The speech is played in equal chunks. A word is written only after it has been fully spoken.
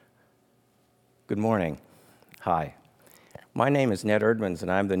Good morning. Hi. My name is Ned Erdmans, and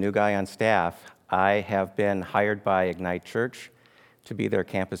I'm the new guy on staff. I have been hired by Ignite Church to be their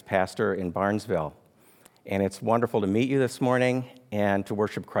campus pastor in Barnesville. And it's wonderful to meet you this morning and to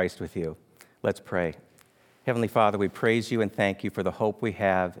worship Christ with you. Let's pray. Heavenly Father, we praise you and thank you for the hope we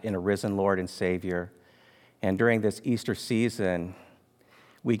have in a risen Lord and Savior. And during this Easter season,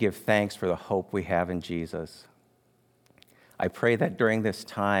 we give thanks for the hope we have in Jesus. I pray that during this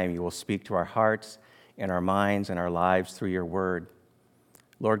time you will speak to our hearts and our minds and our lives through your word.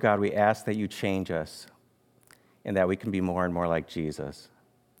 Lord God, we ask that you change us and that we can be more and more like Jesus.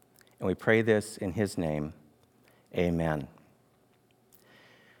 And we pray this in his name. Amen.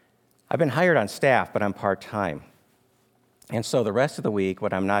 I've been hired on staff, but I'm part-time. And so the rest of the week,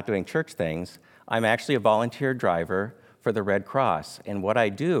 when I'm not doing church things, I'm actually a volunteer driver for the Red Cross. And what I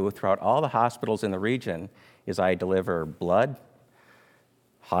do throughout all the hospitals in the region is I deliver blood,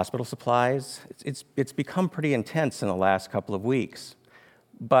 hospital supplies. It's become pretty intense in the last couple of weeks.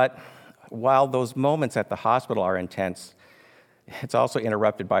 But while those moments at the hospital are intense, it's also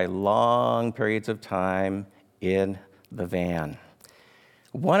interrupted by long periods of time in the van.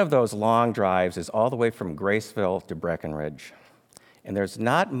 One of those long drives is all the way from Graceville to Breckenridge. And there's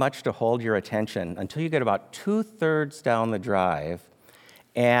not much to hold your attention until you get about 2/3 down the drive.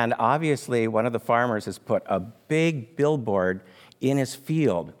 And obviously, one of the farmers has put a big billboard in his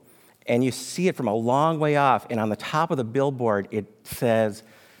field. And you see it from a long way off. And on the top of the billboard, it says,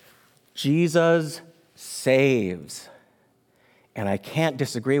 "Jesus saves." And I can't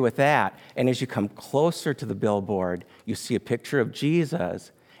disagree with that. And as you come closer to the billboard, you see a picture of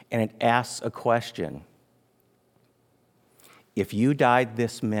Jesus, and it asks a question. If you died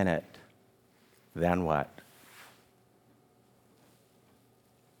this minute, then what?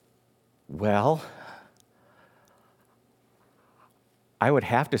 Well, I would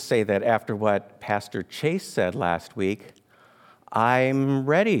have to say that after what Pastor Chase said last week, I'm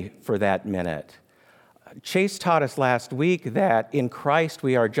ready for that minute. Chase taught us last week that in Christ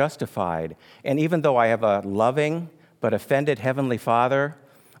we are justified. And even though I have a loving but offended Heavenly Father,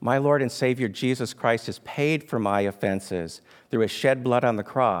 my Lord and Savior Jesus Christ has paid for my offenses through his shed blood on the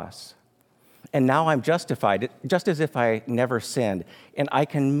cross. And now I'm justified, just as if I never sinned. And I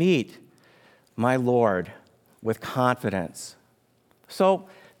can meet my Lord with confidence. So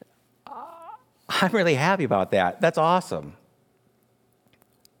I'm really happy about that. That's awesome.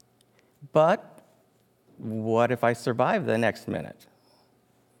 But what if I survive the next minute?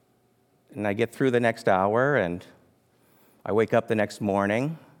 And I get through the next hour, and I wake up the next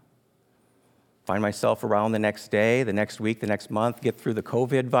morning, find myself around the next day, the next week, the next month, get through the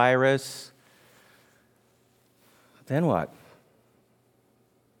COVID virus. Then what?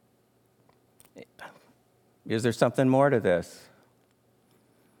 Is there something more to this?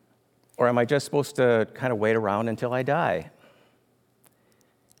 Or am I just supposed to kind of wait around until I die?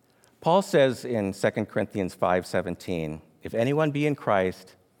 Paul says in 2 Corinthians 5:17, if anyone be in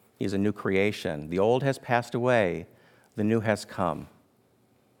Christ, he is a new creation. The old has passed away, the new has come.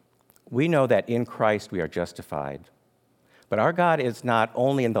 We know that in Christ we are justified. But our God is not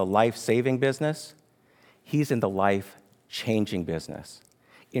only in the life-saving business, he's in the life-changing business.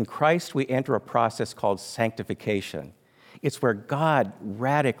 In Christ, we enter a process called sanctification. It's where God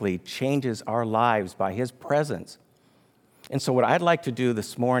radically changes our lives by his presence. And so what I'd like to do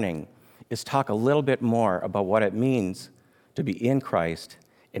this morning is talk a little bit more about what it means to be in Christ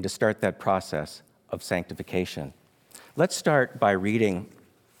and to start that process of sanctification. Let's start by reading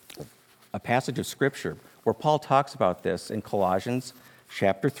a passage of Scripture where Paul talks about this in Colossians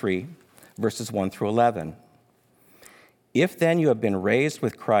chapter 3, verses 1 through 11. If then you have been raised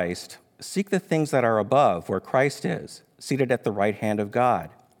with Christ, seek the things that are above, where Christ is, seated at the right hand of God.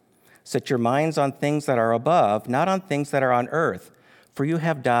 Set your minds on things that are above, not on things that are on earth, for you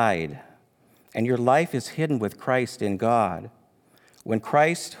have died, and your life is hidden with Christ in God. When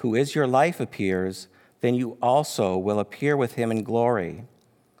Christ, who is your life, appears, then you also will appear with him in glory.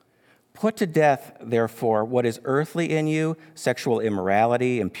 Put to death, therefore, what is earthly in you, sexual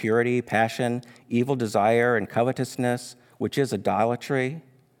immorality, impurity, passion, evil desire, and covetousness, which is idolatry.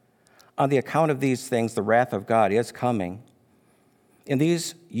 On the account of these things, the wrath of God is coming. In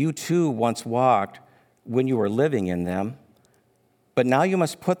these you too once walked when you were living in them, but now you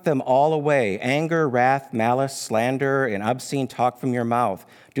must put them all away: anger, wrath, malice, slander, and obscene talk from your mouth.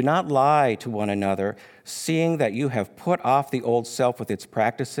 Do not lie to one another, seeing that you have put off the old self with its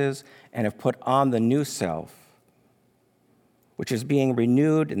practices and have put on the new self, which is being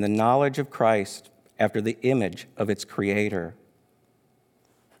renewed in the knowledge of Christ after the image of its creator.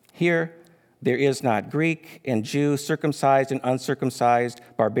 Here, There is not Greek and Jew, circumcised and uncircumcised,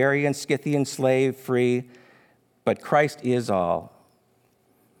 barbarian, Scythian, slave, free, but Christ is all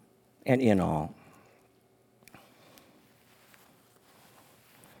and in all.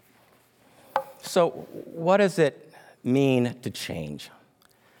 So, what does it mean to change?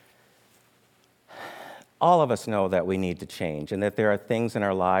 All of us know that we need to change and that there are things in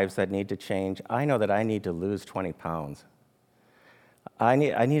our lives that need to change. I know that I need to lose 20 pounds. I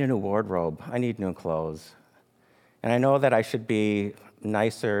need a new wardrobe. I need new clothes. And I know that I should be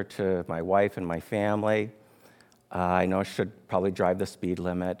nicer to my wife and my family. I know I should probably drive the speed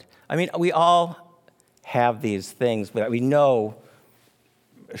limit. I mean, we all have these things that we know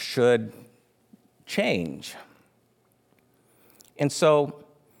should change. And so,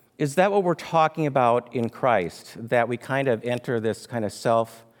 is that what we're talking about in Christ? That we kind of enter this kind of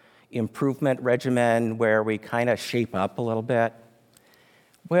self-improvement regimen where we kind of shape up a little bit?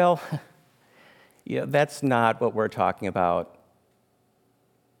 Well, that's not what we're talking about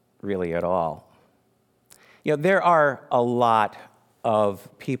really at all. There are a lot of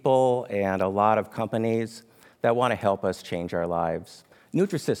people and a lot of companies that want to help us change our lives.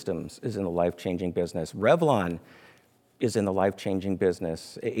 Nutrisystems is in the life-changing business. Revlon is in the life-changing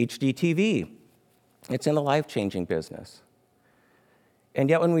business. HDTV, it's in the life-changing business. And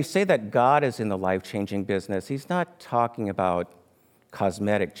yet when we say that God is in the life-changing business, he's not talking about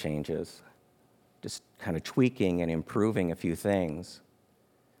cosmetic changes, just kind of tweaking and improving a few things.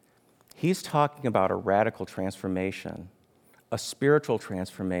 He's talking about a radical transformation, a spiritual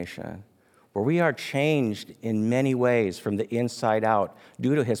transformation, where we are changed in many ways from the inside out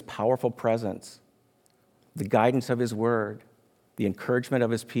due to his powerful presence, the guidance of his word, the encouragement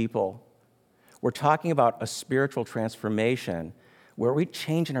of his people. We're talking about a spiritual transformation where we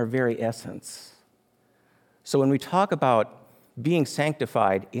change in our very essence. So when we talk about being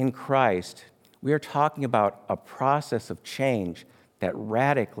sanctified in Christ, we are talking about a process of change that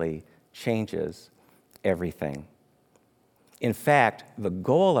radically changes everything. In fact, the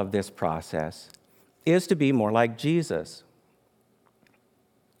goal of this process is to be more like Jesus.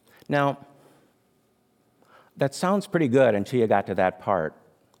 Now, that sounds pretty good until you got to that part.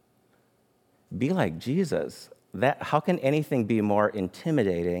 Be like Jesus. How can anything be more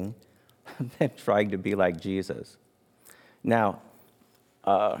intimidating than trying to be like Jesus? Now,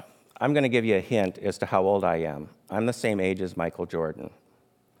 I'm going to give you a hint as to how old I am. I'm the same age as Michael Jordan.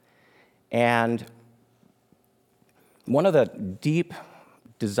 And one of the deep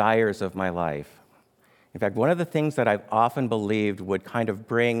desires of my life, in fact, one of the things that I've often believed would kind of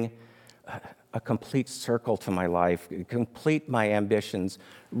bring a complete circle to my life, complete my ambitions,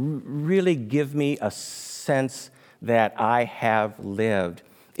 really give me a sense that I have lived,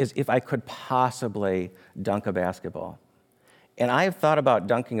 is if I could possibly dunk a basketball. And I've thought about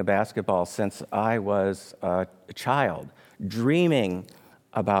dunking a basketball since I was a child, dreaming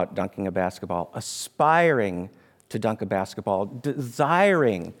about dunking a basketball, aspiring to dunk a basketball,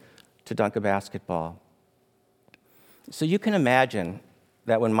 desiring to dunk a basketball. So you can imagine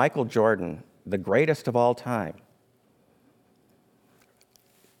that when Michael Jordan, the greatest of all time,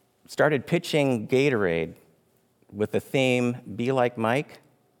 started pitching Gatorade with the theme, "Be Like Mike,"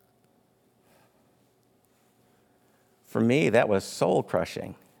 for me, that was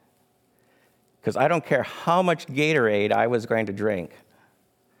soul-crushing, because I don't care how much Gatorade I was going to drink.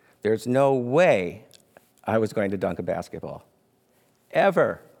 There's no way I was going to dunk a basketball,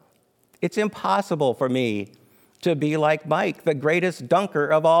 ever. It's impossible for me to be like Mike, the greatest dunker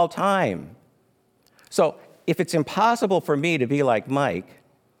of all time. So if it's impossible for me to be like Mike,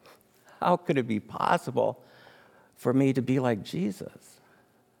 how could it be possible for me to be like Jesus?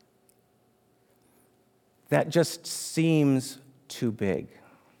 That just seems too big.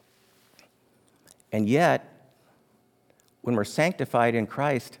 And yet, when we're sanctified in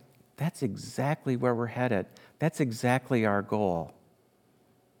Christ, that's exactly where we're headed. That's exactly our goal.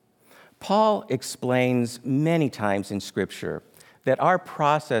 Paul explains many times in Scripture that our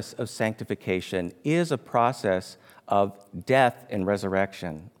process of sanctification is a process of death and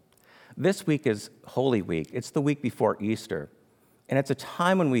resurrection. This week is Holy Week. It's the week before Easter. And it's a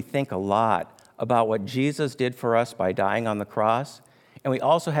time when we think a lot about what Jesus did for us by dying on the cross. And we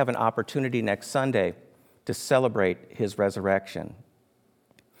also have an opportunity next Sunday to celebrate his resurrection.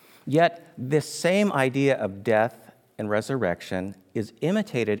 Yet, this same idea of death and resurrection is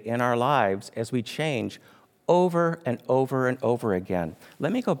imitated in our lives as we change over and over and over again.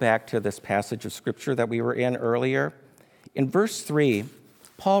 Let me go back to this passage of Scripture that we were in earlier. In verse 3,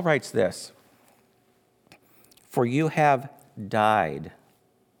 Paul writes this, "For you have died,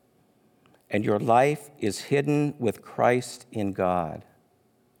 and your life is hidden with Christ in God.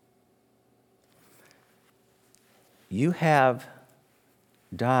 You have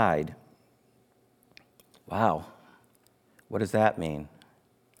died. Wow. What does that mean?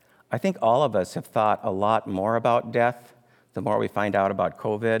 I think all of us have thought a lot more about death the more we find out about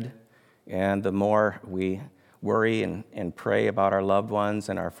COVID, and the more we worry and pray about our loved ones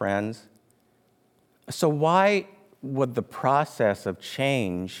and our friends. So why would the process of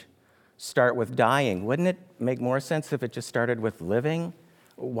change start with dying? Wouldn't it make more sense if it just started with living?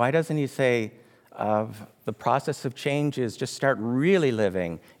 Why doesn't he say the process of change is just start really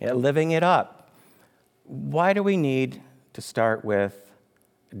living it up? Why do we need to start with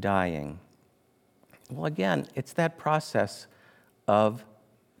dying? Well, again, it's that process of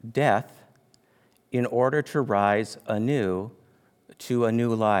death in order to rise anew to a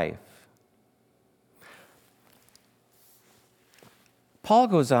new life. Paul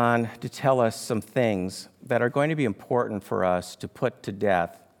goes on to tell us some things that are going to be important for us to put to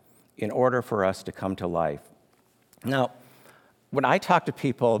death in order for us to come to life. Now, when I talk to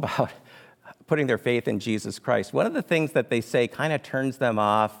people about putting their faith in Jesus Christ, one of the things that they say kind of turns them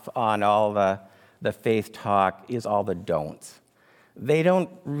off on all the faith talk is all the don'ts. They don't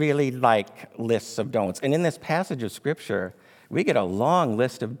really like lists of don'ts. And in this passage of Scripture, we get a long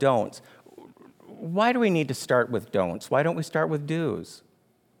list of don'ts. Why do we need to start with don'ts? Why don't we start with do's?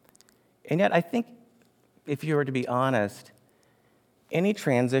 And yet, I think if you were to be honest, any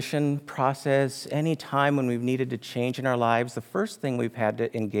transition process, any time when we've needed to change in our lives, the first thing we've had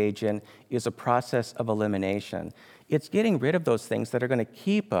to engage in is a process of elimination. It's getting rid of those things that are going to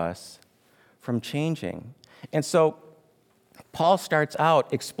keep us from changing. And so Paul starts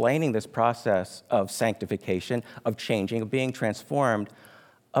out explaining this process of sanctification, of changing, of being transformed,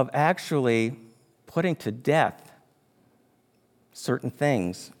 of actually putting to death certain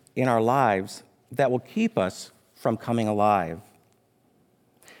things in our lives that will keep us from coming alive.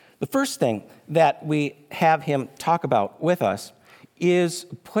 The first thing that we have him talk about with us is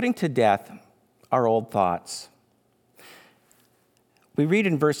putting to death our old thoughts. We read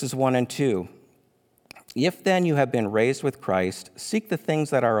in verses 1 and 2, "If then you have been raised with Christ, seek the things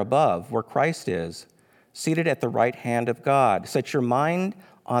that are above, where Christ is, seated at the right hand of God. Set your mind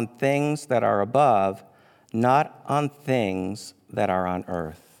on things that are above, not on things that are on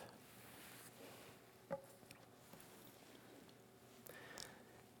earth."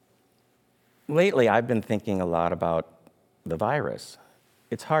 Lately, I've been thinking a lot about the virus.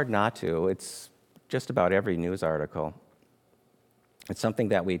 It's hard not to. It's just about every news article. It's something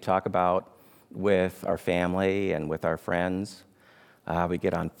that we talk about with our family and with our friends. We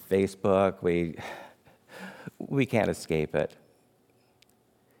get on Facebook. We can't escape it.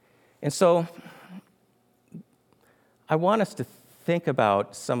 And so I want us to think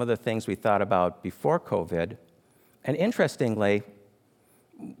about some of the things we thought about before COVID. And interestingly,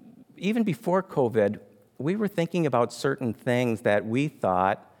 even before COVID, we were thinking about certain things that we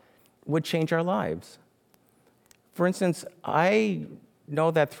thought would change our lives. For instance, I know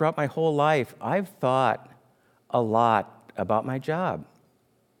that throughout my whole life, I've thought a lot about my job.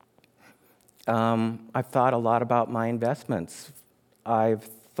 I've thought a lot about my investments. I've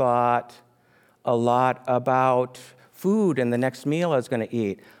thought a lot about food and the next meal I was going to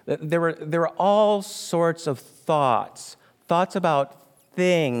eat. There were all sorts of thoughts about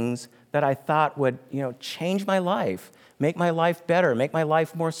things that I thought would, change my life, make my life better, make my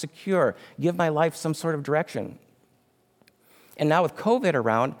life more secure, give my life some sort of direction. And now with COVID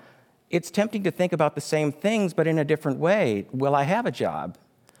around, it's tempting to think about the same things, but in a different way. Will I have a job?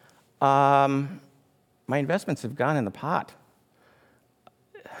 My investments have gone in the pot.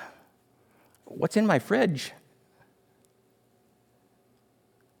 What's in my fridge?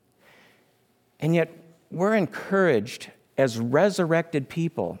 And yet, we're encouraged as resurrected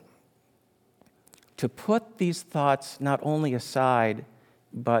people to put these thoughts not only aside,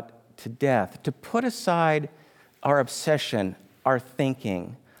 but to death, to put aside our obsession, our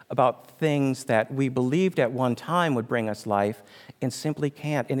thinking about things that we believed at one time would bring us life and simply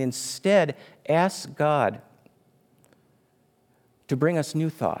can't, and instead ask God to bring us new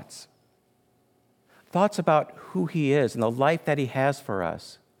thoughts about who He is and the life that He has for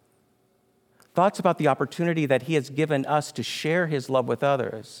us, thoughts about the opportunity that He has given us to share His love with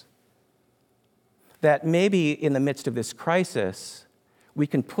others, that maybe in the midst of this crisis, we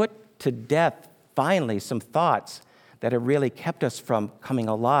can put to death finally some thoughts that have really kept us from coming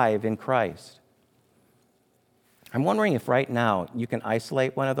alive in Christ. I'm wondering if right now you can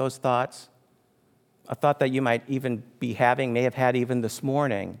isolate one of those thoughts, a thought that you might even be having, may have had even this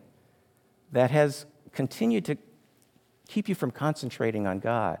morning, that has continued to keep you from concentrating on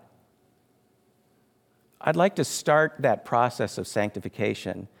God. I'd like to start that process of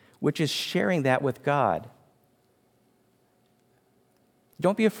sanctification, which is sharing that with God.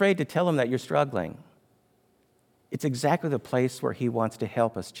 Don't be afraid to tell him that you're struggling. It's exactly the place where he wants to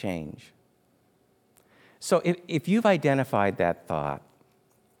help us change. So if you've identified that thought,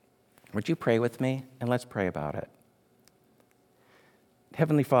 would you pray with me? And let's pray about it.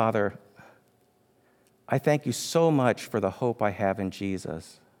 Heavenly Father, I thank you so much for the hope I have in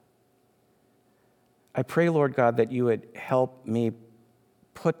Jesus. I pray, Lord God, that you would help me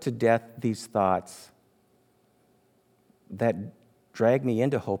put to death these thoughts that drag me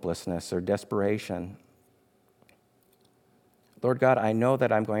into hopelessness or desperation. Lord God, I know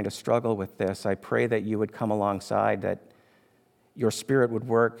that I'm going to struggle with this. I pray that you would come alongside, that your Spirit would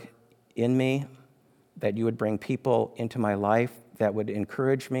work in me, that you would bring people into my life that would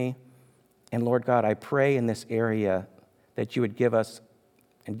encourage me. And Lord God, I pray in this area that you would give us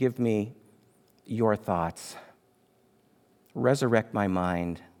and give me your thoughts. Resurrect my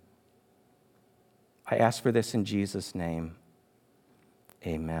mind. I ask for this in Jesus' name.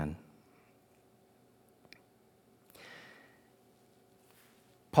 Amen.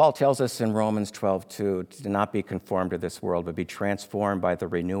 Paul tells us in Romans 12:2 to not be conformed to this world, but be transformed by the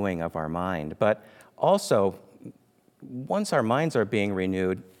renewing of our mind. But also, once our minds are being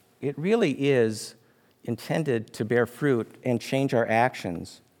renewed, it really is intended to bear fruit and change our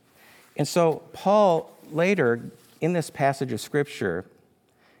actions. And so Paul later, in this passage of Scripture,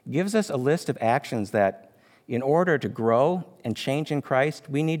 gives us a list of actions that, in order to grow and change in Christ,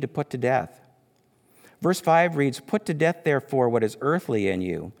 we need to put to death. Verse 5 reads, "Put to death, therefore, what is earthly in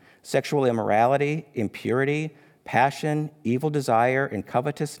you, sexual immorality, impurity, passion, evil desire, and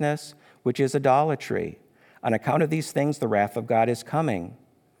covetousness, which is idolatry. On account of these things, the wrath of God is coming.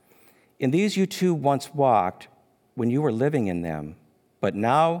 In these you too once walked when you were living in them, but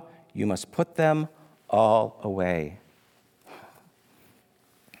now you must put them all away."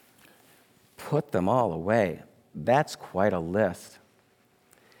 Put them all away. That's quite a list.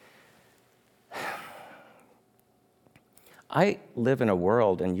 I live in a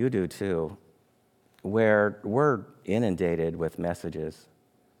world, and you do too, where we're inundated with messages.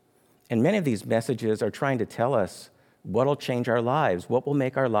 And many of these messages are trying to tell us what will change our lives, what will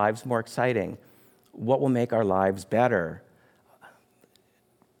make our lives more exciting, what will make our lives better.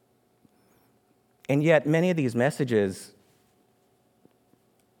 And yet, many of these messages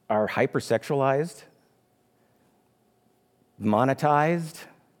are hypersexualized, monetized,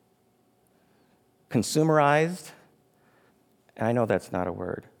 consumerized. And I know that's not a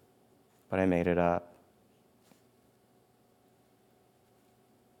word, but I made it up.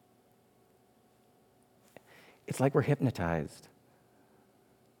 It's like we're hypnotized.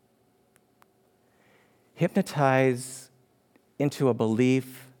 Hypnotized into a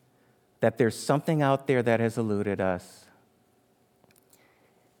belief that there's something out there that has eluded us,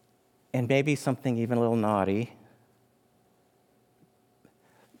 and maybe something even a little naughty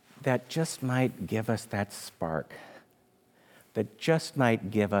that just might give us that spark, that just might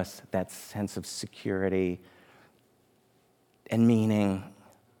give us that sense of security and meaning.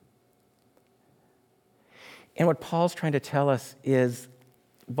 And what Paul's trying to tell us is,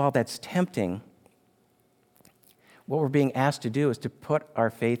 while that's tempting, what we're being asked to do is to put our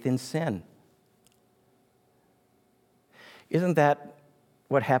faith in sin. Isn't that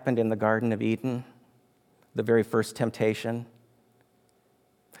what happened in the Garden of Eden, the very first temptation?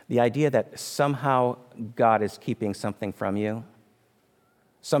 The idea that somehow God is keeping something from you,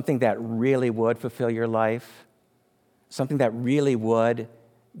 something that really would fulfill your life, something that really would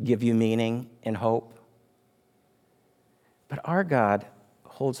give you meaning and hope. But our God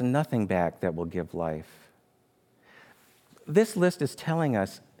holds nothing back that will give life. This list is telling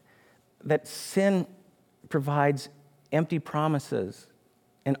us that sin provides empty promises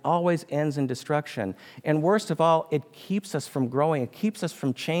and always ends in destruction. And worst of all, it keeps us from growing. It keeps us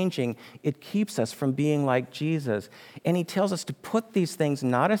from changing. It keeps us from being like Jesus. And he tells us to put these things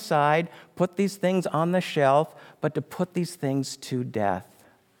not aside, put these things on the shelf, but to put these things to death.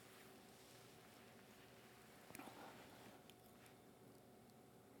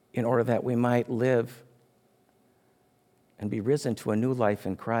 In order that we might live and be risen to a new life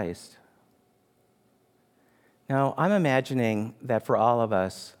in Christ. Now, I'm imagining that for all of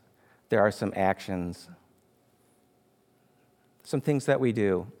us, there are some actions, some things that we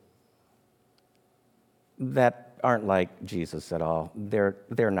do that aren't like Jesus at all. They're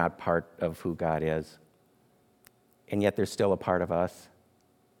not part of who God is, and yet they're still a part of us.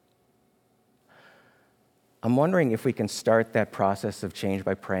 I'm wondering if we can start that process of change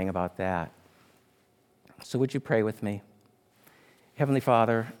by praying about that. So would you pray with me? Heavenly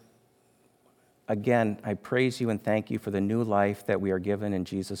Father, again, I praise you and thank you for the new life that we are given in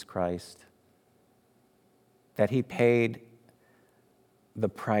Jesus Christ, that he paid the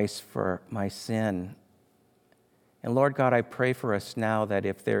price for my sin. And Lord God, I pray for us now that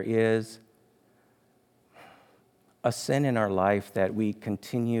if there is a sin in our life that we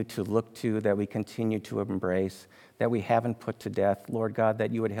continue to look to, that we continue to embrace, that we haven't put to death, Lord God,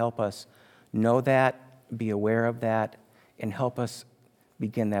 that you would help us know that, be aware of that, and help us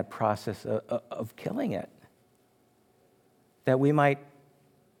begin that process of killing it. That we might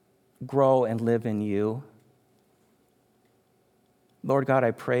grow and live in you. Lord God, I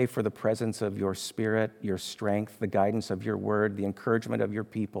pray for the presence of your Spirit, your strength, the guidance of your word, the encouragement of your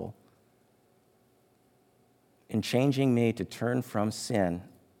people in changing me to turn from sin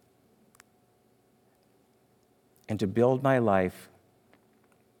and to build my life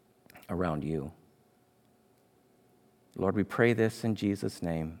around you. Lord, we pray this in Jesus'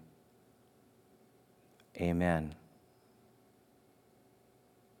 name. Amen.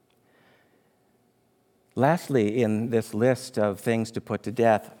 Lastly, in this list of things to put to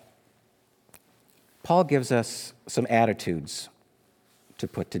death, Paul gives us some attitudes to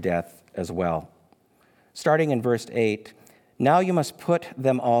put to death as well. Starting in verse 8, now you must put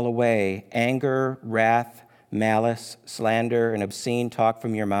them all away, anger, wrath, malice, slander, and obscene talk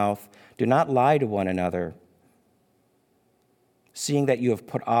from your mouth. Do not lie to one another, seeing that you have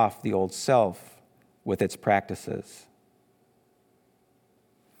put off the old self with its practices.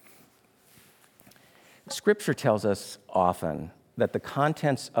 Scripture tells us often that the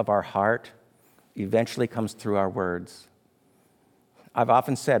contents of our heart eventually comes through our words. I've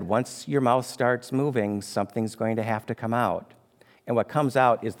often said, once your mouth starts moving, something's going to have to come out. And what comes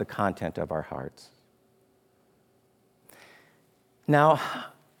out is the content of our hearts. Now,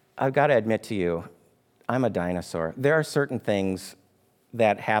 I've got to admit to you, I'm a dinosaur. There are certain things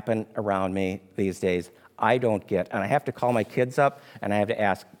that happen around me these days I don't get. And I have to call my kids up and I have to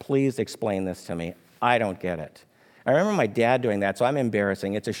ask, please explain this to me. I don't get it. I remember my dad doing that, so I'm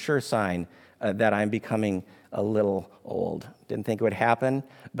embarrassing. It's a sure sign that I'm becoming a little old. Didn't think it would happen,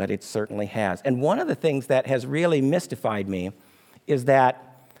 but it certainly has. And one of the things that has really mystified me is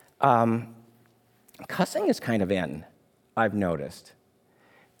that cussing is kind of in, I've noticed.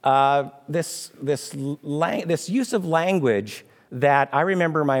 This use of language that I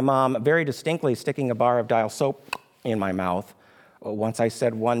remember my mom very distinctly sticking a bar of Dial soap in my mouth once I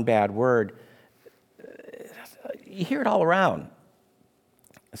said one bad word. You hear it all around.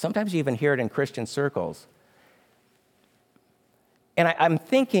 Sometimes you even hear it in Christian circles. And I'm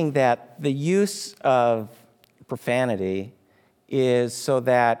thinking that the use of profanity is so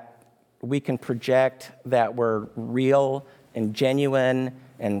that we can project that we're real and genuine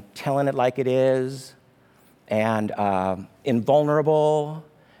and telling it like it is and invulnerable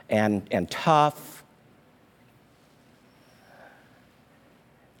and tough.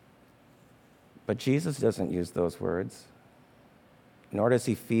 But Jesus doesn't use those words, nor does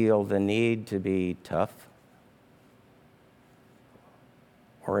he feel the need to be tough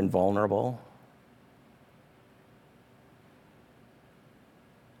or invulnerable.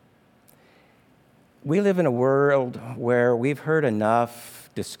 We live in a world where we've heard enough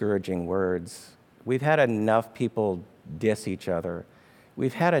discouraging words. We've had enough people diss each other.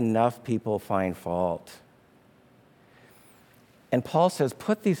 We've had enough people find fault. And Paul says,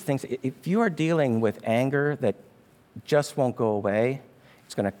 put these things, if you are dealing with anger that just won't go away,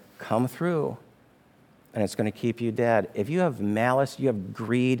 it's going to come through and it's going to keep you dead. If you have malice, you have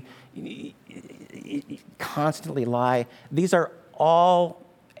greed, you constantly lie, these are all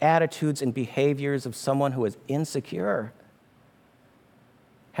attitudes and behaviors of someone who is insecure,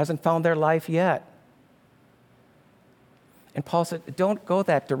 hasn't found their life yet. And Paul said, don't go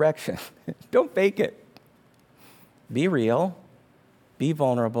that direction. Don't fake it. Be real. Be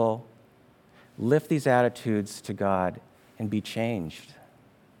vulnerable, lift these attitudes to God, and be changed.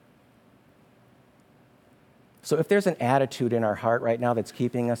 So if there's an attitude in our heart right now that's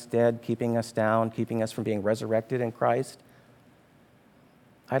keeping us dead, keeping us down, keeping us from being resurrected in Christ,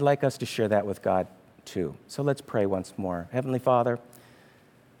 I'd like us to share that with God too. So let's pray once more. Heavenly Father,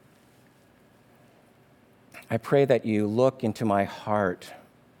 I pray that you look into my heart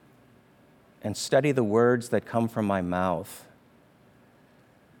and study the words that come from my mouth.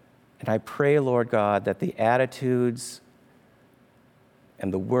 And I pray, Lord God, that the attitudes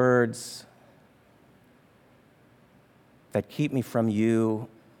and the words that keep me from you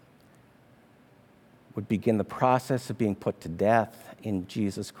would begin the process of being put to death in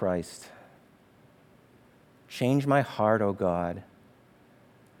Jesus Christ. Change my heart, O God.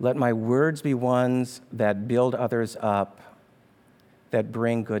 Let my words be ones that build others up, that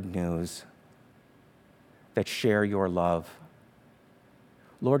bring good news, that share your love.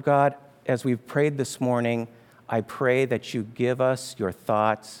 Lord God, as we've prayed this morning, I pray that you give us your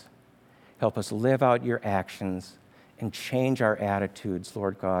thoughts, help us live out your actions, and change our attitudes,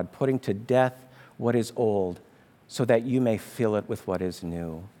 Lord God, putting to death what is old so that you may fill it with what is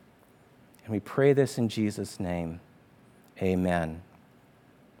new. And we pray this in Jesus' name. Amen.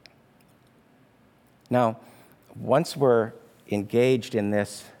 Now, once we're engaged in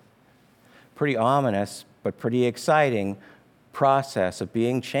this pretty ominous but pretty exciting process of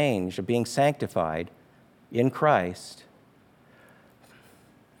being changed, of being sanctified in Christ,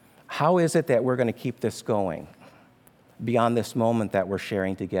 how is it that we're going to keep this going beyond this moment that we're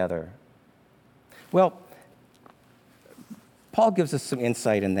sharing together? Well, Paul gives us some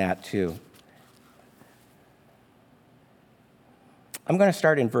insight in that too. I'm going to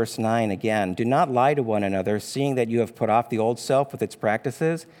start in verse 9 again. Do not lie to one another, seeing that you have put off the old self with its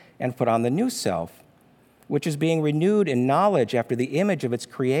practices and put on the new self, which is being renewed in knowledge after the image of its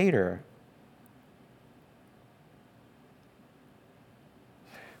creator.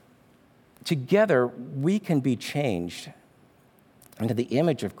 Together, we can be changed into the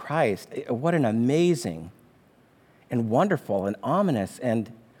image of Christ. What an amazing and wonderful and ominous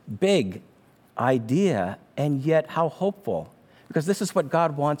and big idea, and yet how hopeful. Because this is what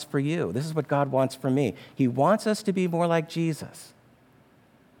God wants for you. This is what God wants for me. He wants us to be more like Jesus.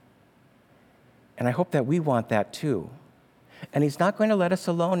 And I hope that we want that too. And he's not going to let us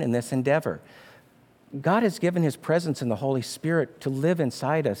alone in this endeavor. God has given his presence in the Holy Spirit to live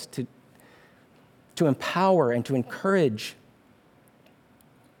inside us, to empower and to encourage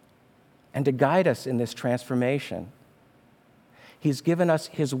and to guide us in this transformation. He's given us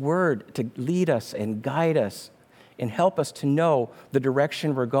his word to lead us and guide us and help us to know the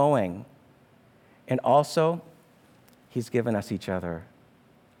direction we're going. And also, he's given us each other.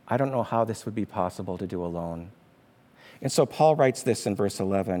 I don't know how this would be possible to do alone. And so Paul writes this in verse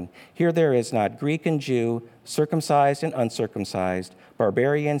 11. Here there is not Greek and Jew, circumcised and uncircumcised,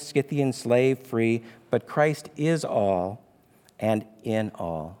 barbarian, Scythian, slave, free, but Christ is all and in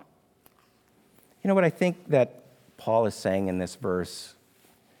all. You know what I think that Paul is saying in this verse,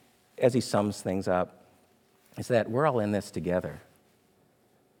 as he sums things up, is that we're all in this together.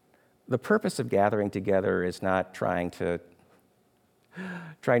 The purpose of gathering together is not trying to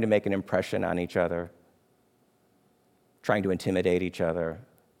make an impression on each other, trying to intimidate each other.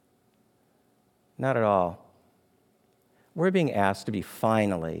 Not at all. We're being asked to be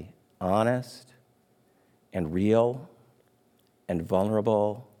finally honest and real and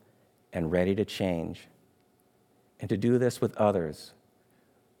vulnerable and ready to change, and to do this with others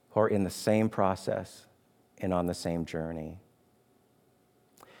who are in the same process and on the same journey.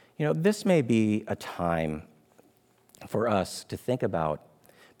 You know, this may be a time for us to think about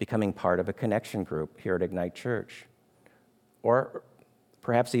becoming part of a connection group here at Ignite Church, or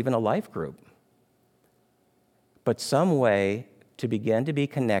perhaps even a life group. But some way to begin to be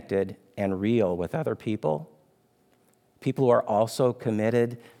connected and real with other people who are also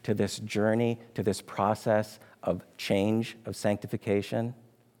committed to this journey, to this process of change, of sanctification.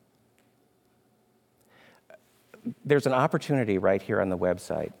 There's an opportunity right here on the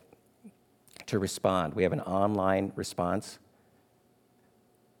website to respond. We have an online response,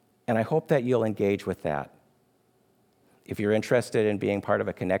 and I hope that you'll engage with that. If you're interested in being part of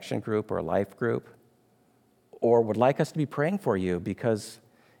a connection group or a life group, or would like us to be praying for you because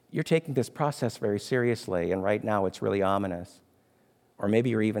you're taking this process very seriously, and right now it's really ominous, or maybe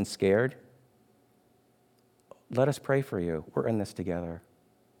you're even scared, let us pray for you. We're in this together.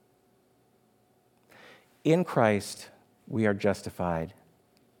 In Christ, we are justified.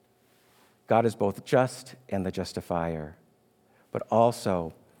 God is both just and the justifier, but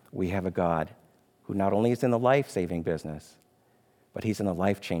also we have a God who not only is in the life-saving business, but he's in the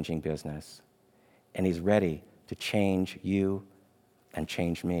life-changing business, and he's ready to change you and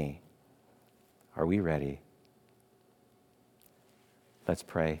change me. Are we ready? Let's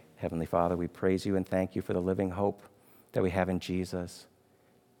pray. Heavenly Father, we praise you and thank you for the living hope that we have in Jesus.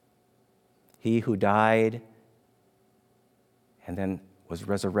 He who died and then was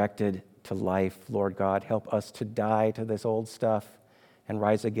resurrected to life. Lord God, help us to die to this old stuff and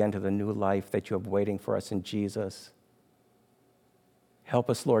rise again to the new life that you have waiting for us in Jesus. Help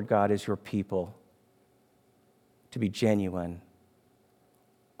us, Lord God, as your people, to be genuine,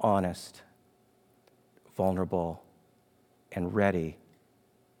 honest, vulnerable, and ready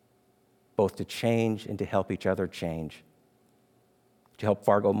both to change and to help each other change, to help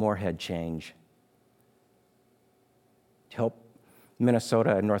Fargo Moorhead change, to help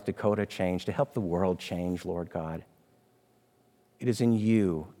Minnesota and North Dakota change, to help the world change, Lord God. It is in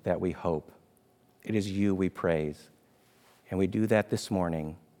you that we hope. It is you we praise. And we do that this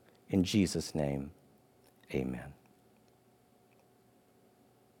morning in Jesus' name. Amen.